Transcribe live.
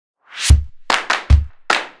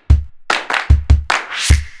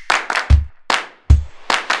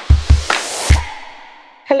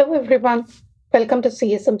Hello, everyone. Welcome to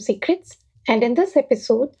CSM Secrets. And in this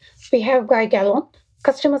episode, we have Guy Gallon,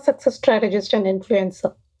 Customer Success Strategist and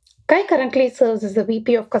Influencer. Guy currently serves as the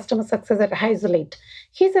VP of Customer Success at Isolate.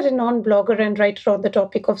 He's a renowned blogger and writer on the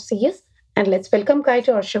topic of CS. And let's welcome Guy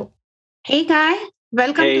to our show. Hey, Guy.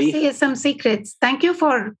 Welcome to Hey, CSM Secrets. Thank you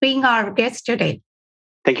for being our guest today.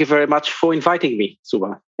 thank you very much for inviting me,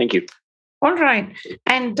 Suba. Thank you. All right.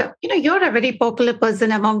 And you're a very popular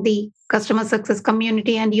person among the customer success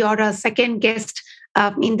community, and you're a second guest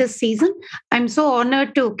in this season. I'm so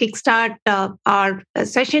honored to kickstart our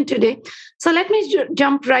session today. So let me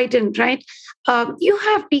jump right in, right? You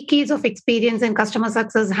have decades of experience in customer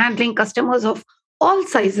success, handling customers of all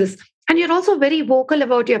sizes, and you're also very vocal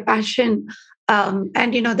about your passion and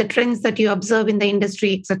the trends that you observe in the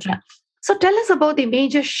industry, etc. So tell us about the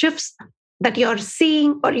major shifts that you're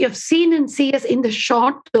seeing or you've seen in CS in the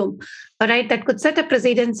short term, right? That could set a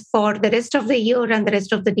precedence for the rest of the year and the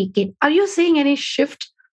rest of the decade. Are you seeing any shift?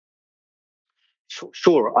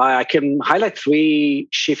 Sure. I can highlight three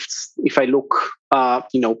shifts if I look,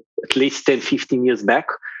 at least 10, 15 years back.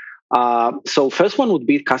 So first one would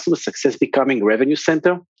be customer success becoming revenue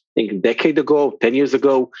center. I think a decade ago, 10 years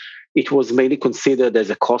ago, it was mainly considered as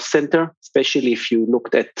a cost center, especially if you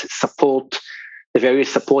looked at support, the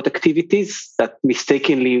various support activities that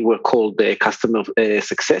mistakenly were called customer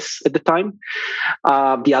success at the time.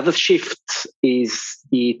 The other shift is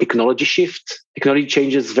the technology shift. Technology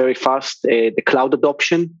changes very fast. The cloud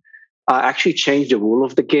adoption actually changed the rule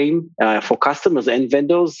of the game for customers and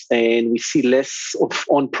vendors, and we see less of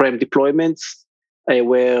on-prem deployments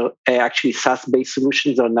where actually SaaS-based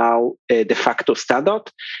solutions are now de facto standard.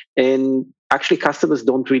 And actually, customers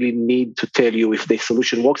don't really need to tell you if the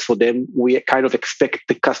solution works for them. We kind of expect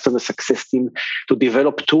the customer success team to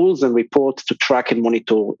develop tools and reports to track and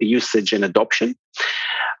monitor usage and adoption.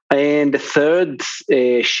 And the third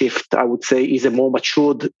shift, I would say, is a more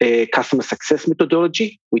matured customer success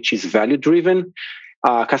methodology, which is value-driven.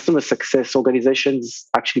 Customer success organizations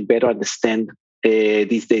actually better understand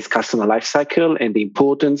these days customer lifecycle and the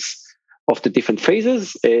importance of the different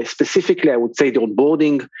phases. Specifically, I would say the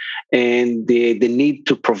onboarding and the need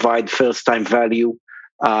to provide first-time value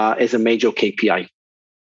as a major KPI.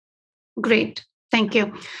 Great. Thank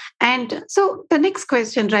you. And so the next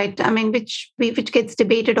question, right? I mean, which gets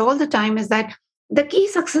debated all the time is that the key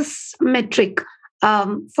success metric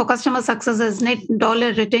for customer success is net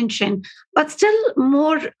dollar retention, but still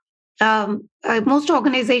most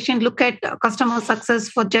organizations look at customer success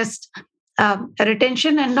for just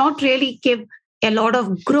retention and not really give a lot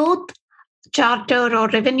of growth charter or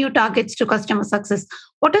revenue targets to customer success.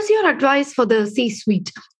 What is your advice for the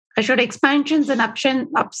C-suite? Should expansions and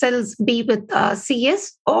upsells be with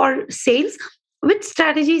CS or sales? Which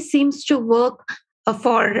strategy seems to work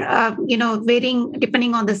for varying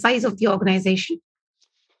depending on the size of the organization?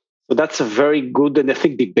 So that's a very good and I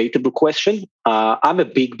think debatable question. I'm a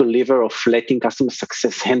big believer of letting customer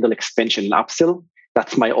success handle expansion and upsell.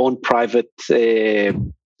 That's my own private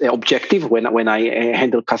objective when I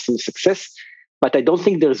handle customer success. But I don't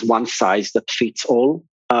think there's one size that fits all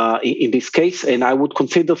in this case. And I would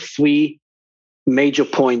consider three major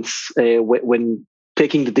points when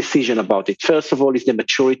taking the decision about it. First of all, is the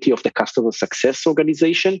maturity of the customer success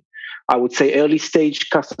organization. I would say early stage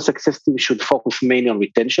customer success team should focus mainly on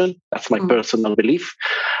retention. That's my personal belief.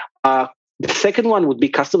 The second one would be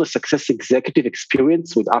customer success executive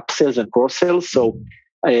experience with upsells and cross sells. So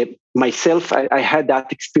myself, I had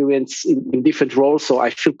that experience in different roles, so I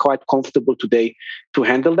feel quite comfortable today to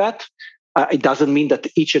handle that. It doesn't mean that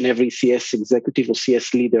each and every CS executive or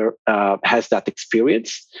CS leader has that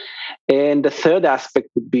experience. And the third aspect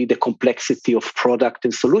would be the complexity of product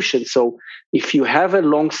and solution. So if you have a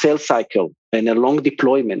long sales cycle and a long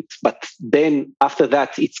deployment, but then after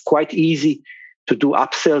that, it's quite easy to do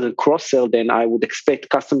upsell and cross-sell, then I would expect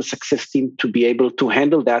customer success team to be able to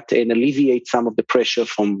handle that and alleviate some of the pressure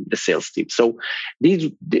from the sales team. So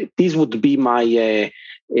these would be my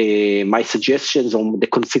my suggestions on the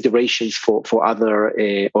considerations for other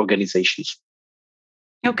organizations.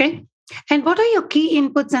 Okay. And what are your key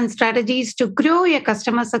inputs and strategies to grow your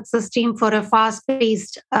customer success team for a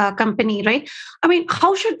fast-paced company, right? I mean,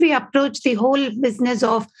 how should we approach the whole business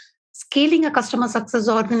of scaling a customer success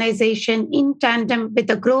organization in tandem with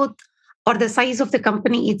the growth or the size of the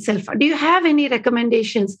company itself? Do you have any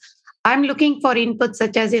recommendations? I'm looking for inputs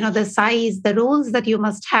such as, the size, the roles that you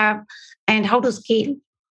must have, and how to scale.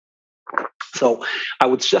 So I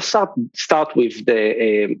would just start with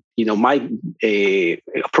the my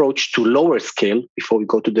approach to lower scale before we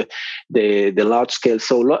go to the large scale.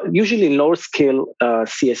 So usually in lower scale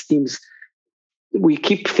CS teams, we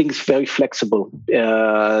keep things very flexible.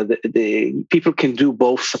 The people can do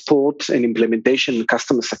both support and implementation and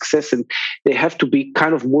customer success, and they have to be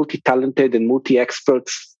kind of multi-talented and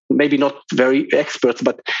multi-experts. Maybe not very experts,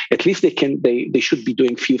 but at least they should be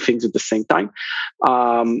doing few things at the same time.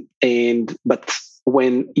 But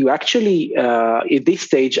when you actually at this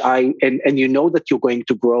stage, and you know that you're going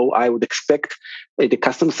to grow, I would expect the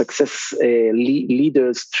customer success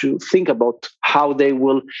leaders to think about how they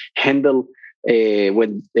will handle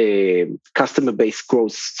when the customer base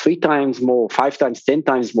grows 3 times more, 5 times, 10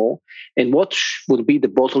 times more, and what would be the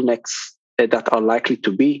bottlenecks that are likely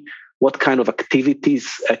to be. What kind of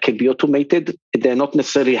activities can be automated? They not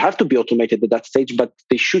necessarily have to be automated at that stage, but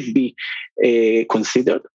they should be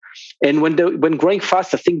considered. And when growing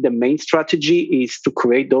fast, I think the main strategy is to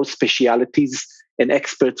create those specialities and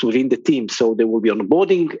experts within the team. So there will be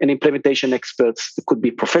onboarding and implementation experts. There could be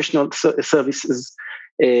professional services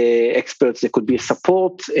experts. There could be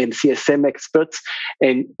support and CSM experts.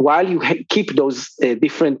 And while you keep those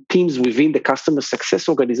different teams within the customer success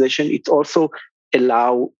organization, it also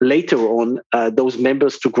allow later on those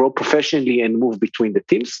members to grow professionally and move between the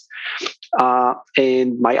teams.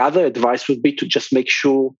 And my other advice would be to just make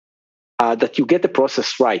sure that you get the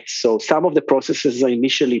process right. So some of the processes are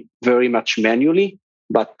initially very much manually,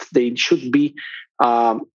 but they should be,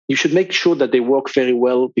 you should make sure that they work very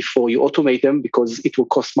well before you automate them, because it will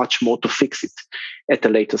cost much more to fix it at a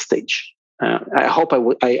later stage. I hope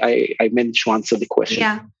I managed to answer the question.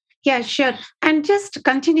 Yeah, sure. And just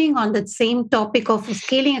continuing on that same topic of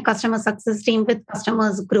scaling a customer success team with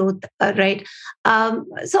customers' growth, right?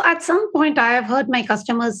 So at some point, I have heard my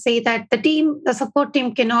customers say that the support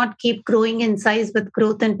team cannot keep growing in size with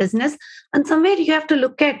growth in business. And somewhere you have to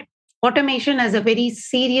look at automation as a very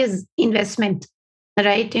serious investment,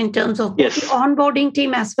 right? In terms of the onboarding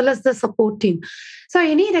team as well as the support team. So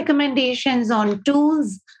any recommendations on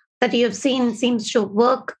tools that you have seen seems to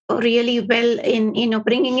work really well in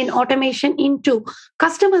bringing in automation into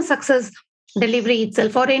customer success delivery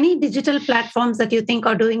itself, or any digital platforms that you think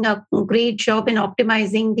are doing a great job in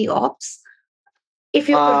optimizing the ops? If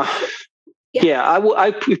you could.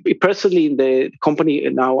 I personally, in the company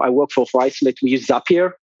now I work for Isolate, we use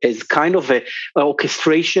Zapier as kind of an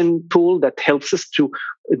orchestration tool that helps us to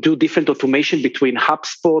do different automation between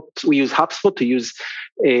HubSpot. We use HubSpot to use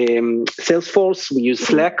Salesforce. We use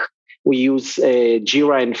Slack. We use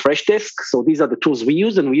Jira and Freshdesk. So these are the tools we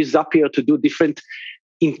use, and we use Zapier to do different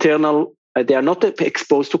internal. They are not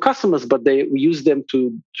exposed to customers, but we use them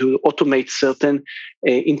to automate certain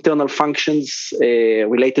internal functions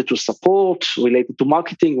related to support, related to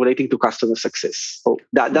marketing, relating to customer success. So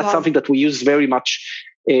that's something that we use very much.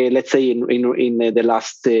 Let's say in the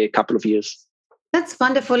last couple of years. That's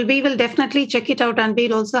wonderful. We will definitely check it out, and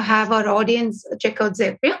we'll also have our audience check out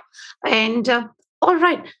Zapier. And all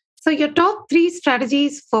right, so your top 3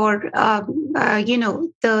 strategies for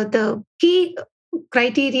the key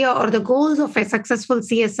criteria or the goals of a successful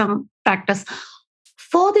CSM practice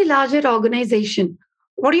for the larger organization.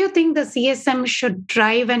 What do you think the CSM should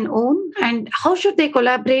drive and own, and how should they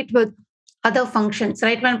collaborate with other functions,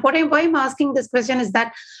 right? Why I'm asking this question is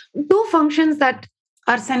that 2 functions that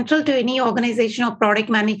are central to any organization are product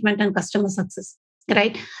management and customer success,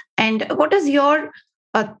 right? And what is your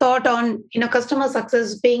thought on customer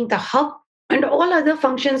success being the hub and all other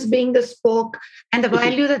functions being the spoke, and the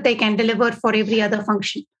value that they can deliver for every other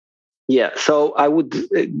function? Yeah, so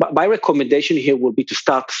my recommendation here will be to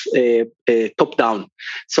start top down.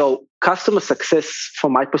 So customer success,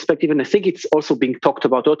 from my perspective, and I think it's also being talked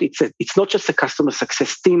about, it's not just a customer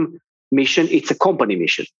success team mission, it's a company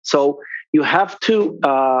mission. So you have to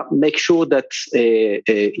make sure that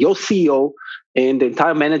your CEO and the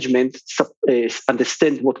entire management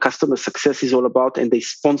understand what customer success is all about, and they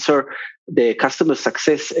sponsor the customer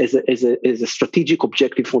success as a strategic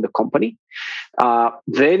objective for the company.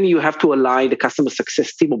 Then you have to align the customer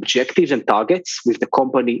success team objectives and targets with the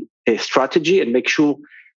company strategy, and make sure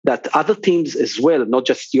that other teams as well, not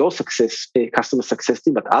just your customer success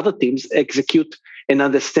team, but other teams execute and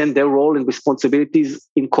understand their role and responsibilities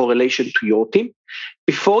in correlation to your team.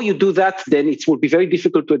 Before you do that, then it will be very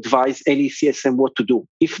difficult to advise any CSM what to do.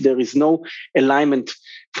 If there is no alignment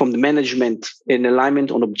from the management and alignment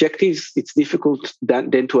on objectives, it's difficult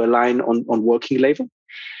then to align on working level.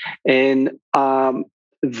 And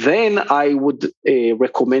then I would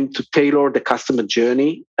recommend to tailor the customer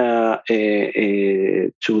journey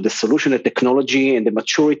to the solution, the technology, and the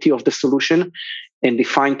maturity of the solution, and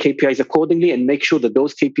define KPIs accordingly, and make sure that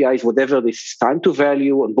those KPIs, whatever this is, time to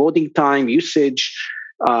value, onboarding time, usage,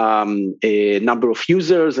 a number of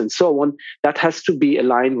users, and so on. That has to be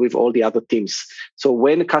aligned with all the other teams. So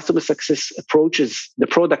when customer success approaches the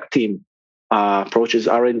product team, approaches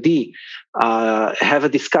R&D, have a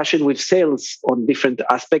discussion with sales on different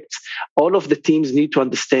aspects, all of the teams need to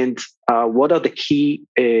understand what are the key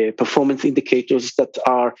performance indicators that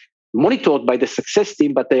are monitored by the success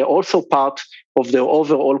team, but they are also part of the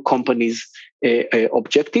overall company's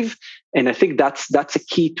objective. And I think that's a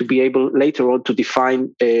key to be able later on to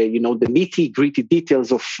define, the nitty gritty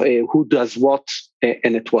details of who does what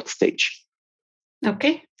and at what stage.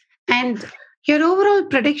 Okay. And your overall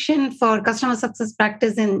prediction for customer success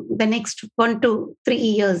practice in the next 1 to 3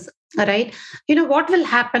 years, right? What will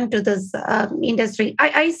happen to this industry?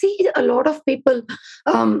 I see a lot of people,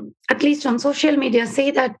 at least on social media,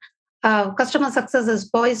 say that customer success is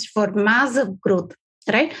poised for massive growth,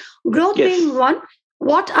 right? Growth Yes. being one.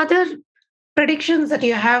 What other predictions that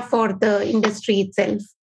you have for the industry itself?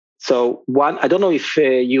 So one, I don't know if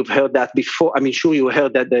you've heard that before. I mean, sure you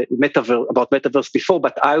heard that about metaverse before,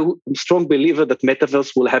 but I'm a strong believer that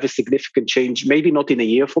metaverse will have a significant change, maybe not in a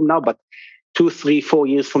year from now, but 2, 3, 4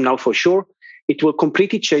 years from now for sure. It will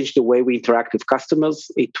completely change the way we interact with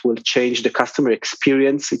customers. It will change the customer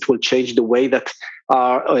experience. It will change the way that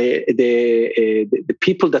the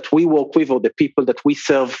people that we work with or the people that we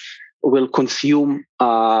serve will consume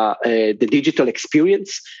the digital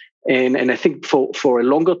experience. And I think for a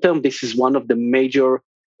longer term, this is one of the major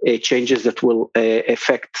changes that will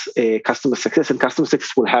affect customer success, and customer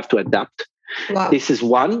success will have to adapt. Wow. This is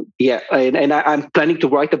one, and I'm planning to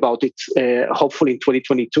write about it, hopefully in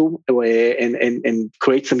 2022, and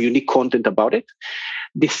create some unique content about it.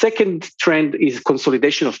 The second trend is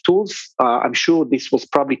consolidation of tools. I'm sure this was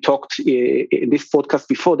probably talked in this podcast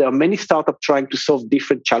before. There are many startups trying to solve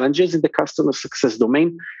different challenges in the customer success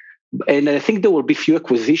domain. And I think there will be few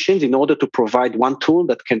acquisitions in order to provide one tool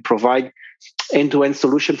that can provide end-to-end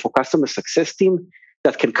solution for customer success team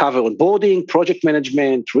that can cover onboarding, project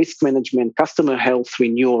management, risk management, customer health,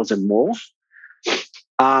 renewals, and more.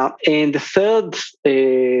 And the third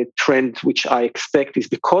trend, which I expect, is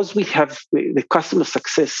because we have the customer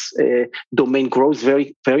success domain grows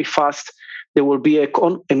very, very fast, there will be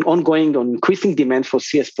an ongoing or increasing demand for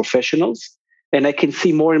CS professionals. And I can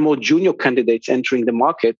see more and more junior candidates entering the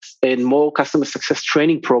market and more customer success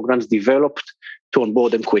training programs developed to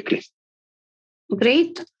onboard them quickly.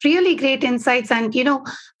 Great, really great insights. And,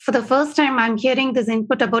 for the first time, I'm hearing this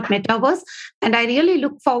input about metaverse, and I really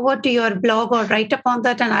look forward to your blog or write up on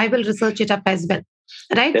that, and I will research it up as well.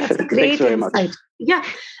 Right? Definitely. That's a great Thanks very insight. much. Yeah.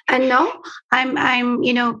 And now I'm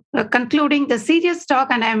concluding the serious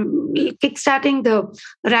talk, and I'm kickstarting the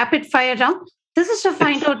rapid fire round. This is to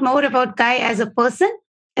find out more about Guy as a person,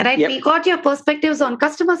 right? Yep. We got your perspectives on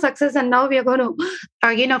customer success, and now we are going to,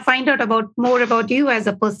 find out more about you as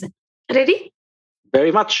a person. Ready?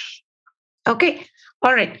 Very much. Okay.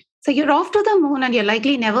 All right. So you're off to the moon, and you're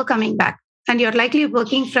likely never coming back, and you're likely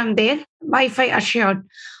working from there, Wi-Fi assured.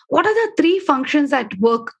 What are the 3 functions at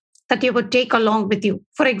work that you would take along with you?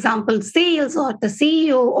 For example, sales or the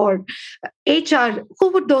CEO or HR. Who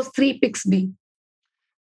would those 3 picks be?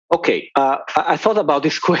 Okay, I thought about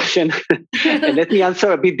this question, and let me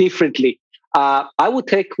answer a bit differently. I would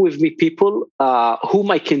take with me people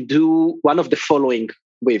whom I can do one of the following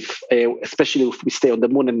with, especially if we stay on the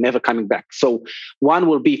moon and never coming back. So one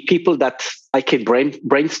will be people that I can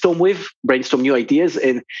brainstorm new ideas,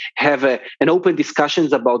 and have an open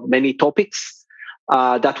discussions about many topics.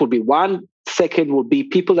 That would be one. Second will be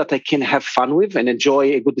people that I can have fun with and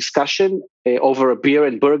enjoy a good discussion over a beer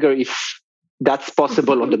and burger if that's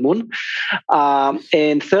possible on the moon.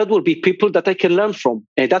 And third will be people that I can learn from.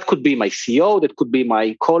 And that could be my CEO, that could be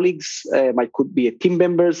my colleagues, could be team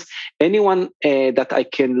members, anyone that I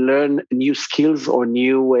can learn new skills or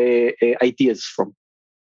new ideas from.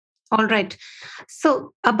 All right.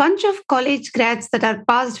 So a bunch of college grads that are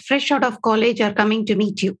passed fresh out of college are coming to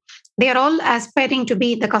meet you. They are all aspiring to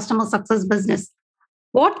be in the customer success business.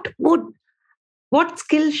 What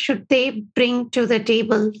skills should they bring to the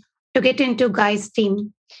table to get into Guy's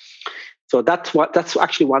team? So that's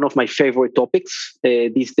actually one of my favorite topics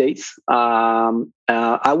these days.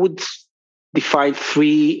 I would define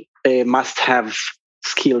 3 must-have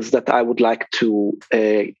skills that I would like to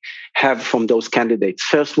have from those candidates.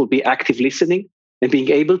 First will be active listening and being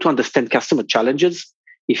able to understand customer challenges.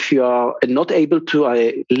 If you are not able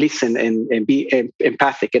to listen and be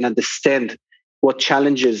empathic and understand what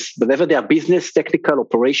challenges, whether they are business, technical,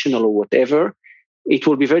 operational, or whatever, it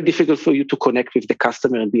will be very difficult for you to connect with the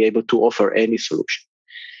customer and be able to offer any solution.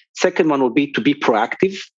 Second one will be to be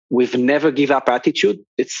proactive, with never give up attitude.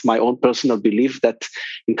 It's my own personal belief that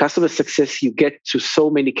in customer success, you get to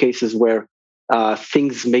so many cases where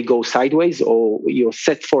things may go sideways or you're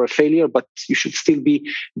set for a failure, but you should still be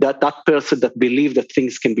that person that believes that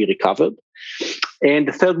things can be recovered. And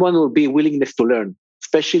the third one will be willingness to learn,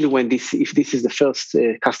 especially if this is the first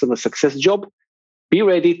customer success job. Be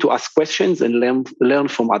ready to ask questions and learn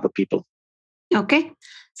from other people. Okay.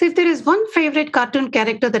 So if there is one favorite cartoon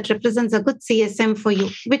character that represents a good CSM for you,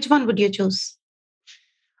 which one would you choose?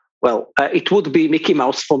 Well, it would be Mickey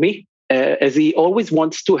Mouse for me, as he always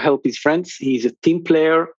wants to help his friends. He's a team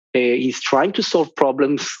player. He's trying to solve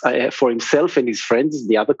problems for himself and his friends,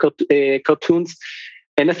 the other cartoons.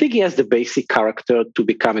 And I think he has the basic character to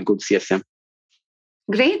become a good CSM.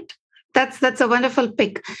 Great. That's a wonderful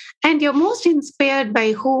pick. And you're most inspired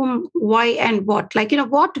by whom, why, and what?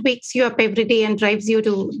 What wakes you up every day and drives you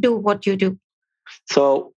to do what you do?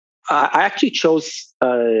 So I actually chose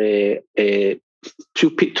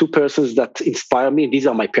two persons that inspire me. These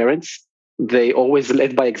are my parents. They always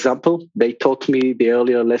led by example. They taught me the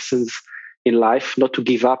earlier lessons in life, not to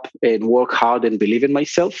give up and work hard and believe in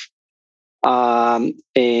myself. And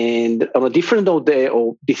on a different note,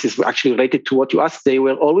 this is actually related to what you asked, they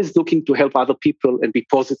were always looking to help other people and be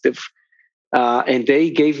positive. And they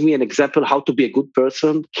gave me an example how to be a good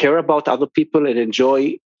person, care about other people, and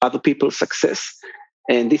enjoy other people's success.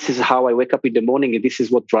 And this is how I wake up in the morning, and this is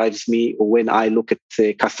what drives me when I look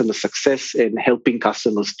at customer success and helping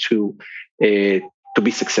customers to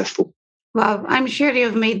be successful. Wow, I'm sure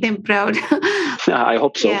you've made them proud. I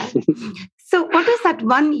hope so. Yeah. So what is that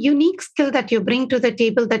one unique skill that you bring to the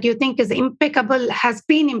table that you think is impeccable, has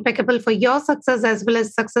been impeccable for your success as well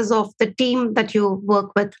as success of the team that you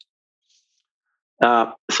work with?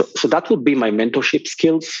 So that would be my mentorship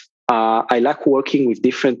skills. I like working with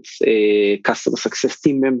different customer success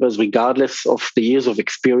team members, regardless of the years of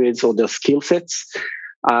experience or their skill sets.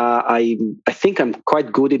 I think I'm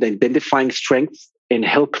quite good at identifying strengths and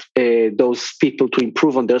help those people to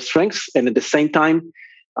improve on their strengths, and at the same time,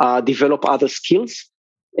 develop other skills.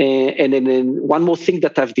 And then one more thing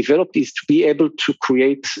that I've developed is to be able to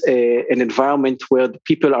create an environment where the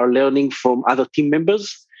people are learning from other team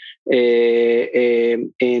members.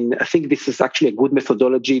 And I think this is actually a good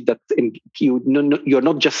methodology that you're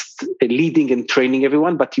not just leading and training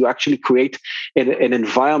everyone, but you actually create an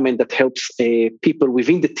environment that helps people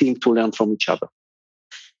within the team to learn from each other.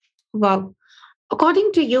 Wow.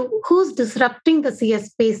 According to you, who's disrupting the CS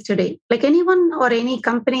space today? Like anyone or any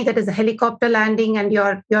company that is a helicopter landing and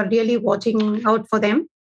you're really watching out for them?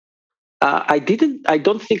 I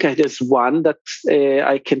don't think there's one that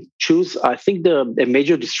I can choose. I think a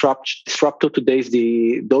major disruptor today is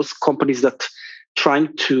those companies that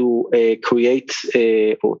trying to create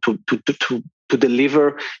or to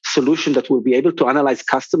deliver solution that will be able to analyze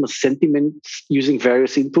customer sentiments using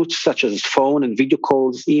various inputs such as phone and video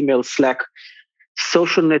calls, email, Slack,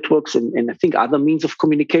 social networks, and I think other means of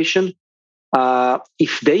communication.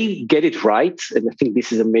 If they get it right, and I think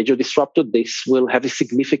this is a major disruptor, this will have a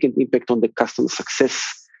significant impact on the customer success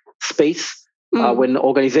space. When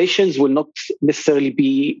organizations will not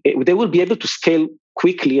necessarily they will be able to scale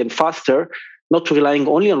quickly and faster, not relying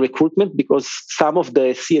only on recruitment, because some of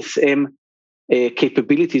the CSM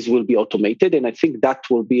capabilities will be automated. And I think that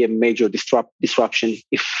will be a major disruption.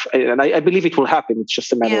 And I believe it will happen. It's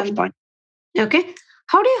just a matter of time. Okay.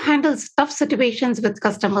 How do you handle tough situations with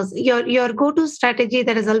customers? Your go-to strategy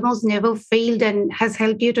that has almost never failed and has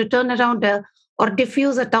helped you to turn around or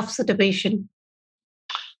diffuse a tough situation?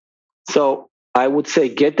 So I would say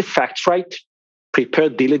get the facts right, prepare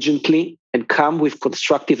diligently, and come with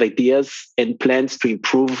constructive ideas and plans to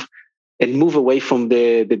improve and move away from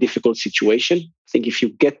the difficult situation. I think if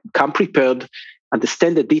you come prepared,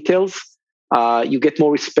 understand the details, you get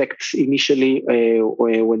more respect initially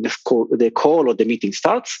when the call or the meeting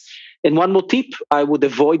starts. And one more tip, I would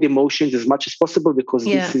avoid emotions as much as possible, because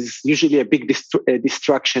this is usually a big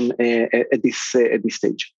distraction at this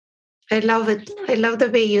stage. I love it. I love the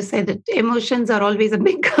way you said it. Emotions are always a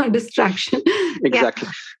big distraction. Exactly.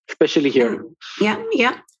 Especially here.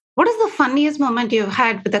 Yeah. What is the funniest moment you've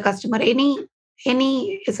had with a customer?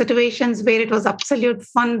 Any situations where it was absolute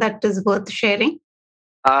fun that is worth sharing?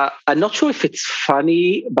 I'm not sure if it's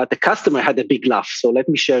funny, but the customer had a big laugh. So let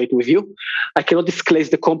me share it with you. I cannot disclose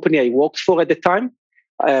the company I worked for at the time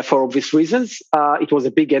for obvious reasons. It was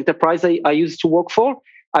a big enterprise I used to work for.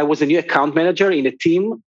 I was a new account manager in a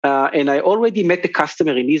team, and I already met the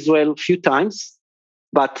customer in Israel a few times.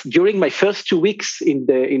 But during my first 2 weeks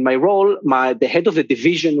in my role, the head of the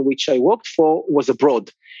division which I worked for was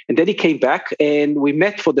abroad. And then he came back, and we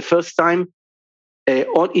met for the first time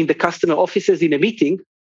in the customer offices in a meeting.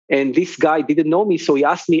 And this guy didn't know me, so he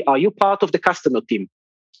asked me, "Are you part of the customer team?"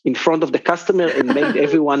 In front of the customer, and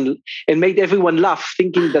made everyone laugh,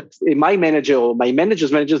 thinking that my manager or my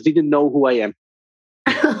manager's managers didn't know who I am.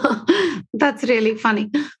 That's really funny.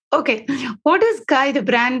 Okay. What does Guy the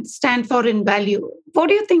brand stand for in value? What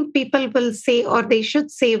do you think people will say or they should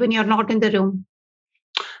say when you're not in the room?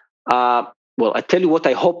 Well, I tell you what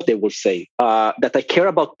I hope they will say, that I care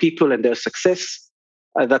about people and their success,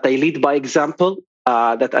 that I lead by example,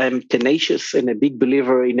 that I'm tenacious and a big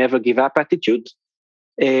believer in never give up attitude.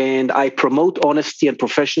 And I promote honesty and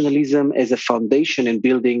professionalism as a foundation in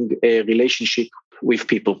building a relationship with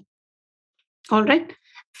people. All right.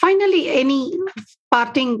 Finally, any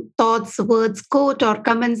parting thoughts, words, quote, or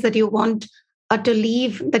comments that you want to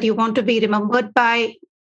leave, that you want to be remembered by,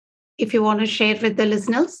 if you want to share with the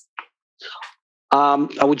listeners?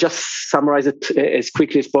 I would just summarize it as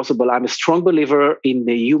quickly as possible. I'm a strong believer in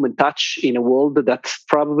the human touch in a world that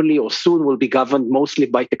probably or soon will be governed mostly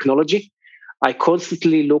by technology. I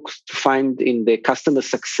constantly look to find in the customer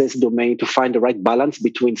success domain to find the right balance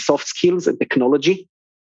between soft skills and technology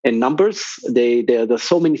and numbers. There's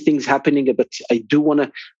so many things happening, but I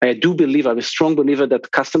do believe, I'm a strong believer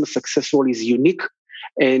that customer success role is unique.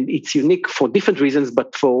 And it's unique for different reasons,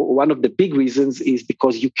 but for one of the big reasons is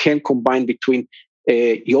because you can combine between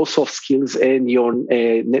your soft skills and your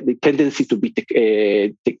tendency to be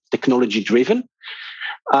technology driven.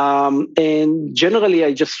 And generally,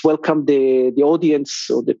 I just welcome the audience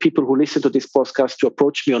or the people who listen to this podcast to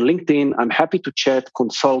approach me on LinkedIn. I'm happy to chat,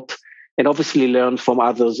 consult, and obviously learn from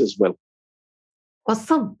others as well.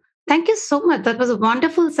 Awesome. Thank you so much. That was a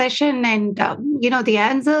wonderful session. And, the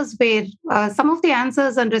answers were, some of the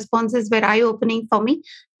answers and responses were eye-opening for me.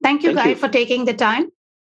 Thank you, Guy, for taking the time.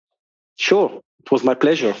 Sure. It was my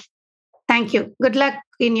pleasure. Thank you. Good luck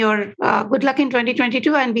in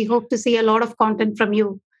 2022. And we hope to see a lot of content from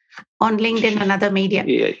you on LinkedIn and other media.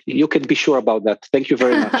 Yeah, you can be sure about that. Thank you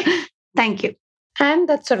very much. Thank you. And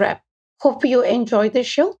that's a wrap. Hope you enjoyed this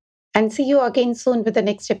show and see you again soon with the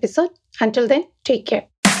next episode. Until then, take care.